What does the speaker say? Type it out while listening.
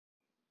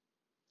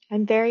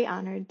I'm very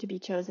honored to be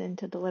chosen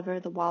to deliver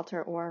the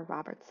Walter Orr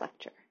Roberts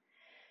Lecture.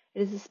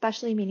 It is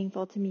especially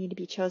meaningful to me to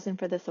be chosen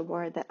for this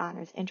award that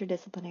honors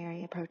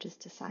interdisciplinary approaches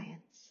to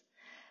science.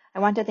 I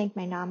want to thank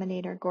my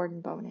nominator, Gordon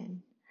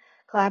Bonin.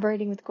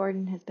 Collaborating with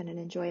Gordon has been an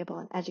enjoyable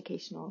and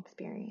educational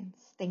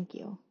experience. Thank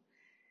you.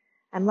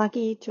 I'm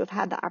lucky to have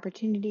had the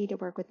opportunity to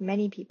work with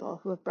many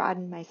people who have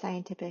broadened my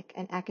scientific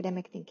and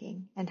academic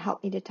thinking and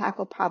helped me to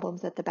tackle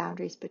problems at the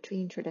boundaries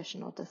between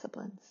traditional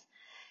disciplines.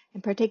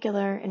 In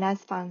particular,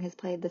 Inez Fung has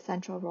played the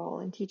central role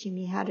in teaching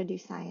me how to do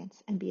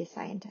science and be a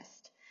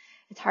scientist.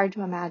 It's hard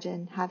to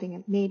imagine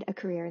having made a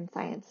career in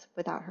science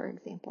without her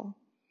example.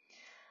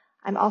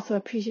 I'm also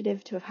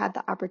appreciative to have had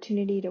the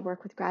opportunity to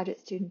work with graduate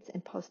students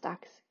and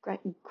postdocs,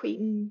 Gretchen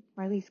Queaton,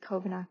 Marlise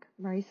Kovanak,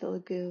 Marisa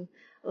Legou,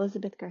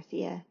 Elizabeth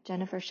Garcia,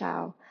 Jennifer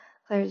Shao,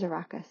 Claire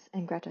Zarakis,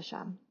 and Greta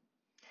Shum.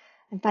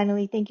 And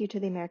finally, thank you to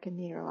the American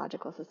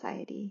Meteorological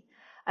Society.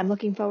 I'm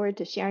looking forward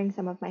to sharing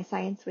some of my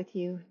science with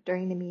you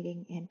during the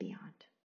meeting and beyond.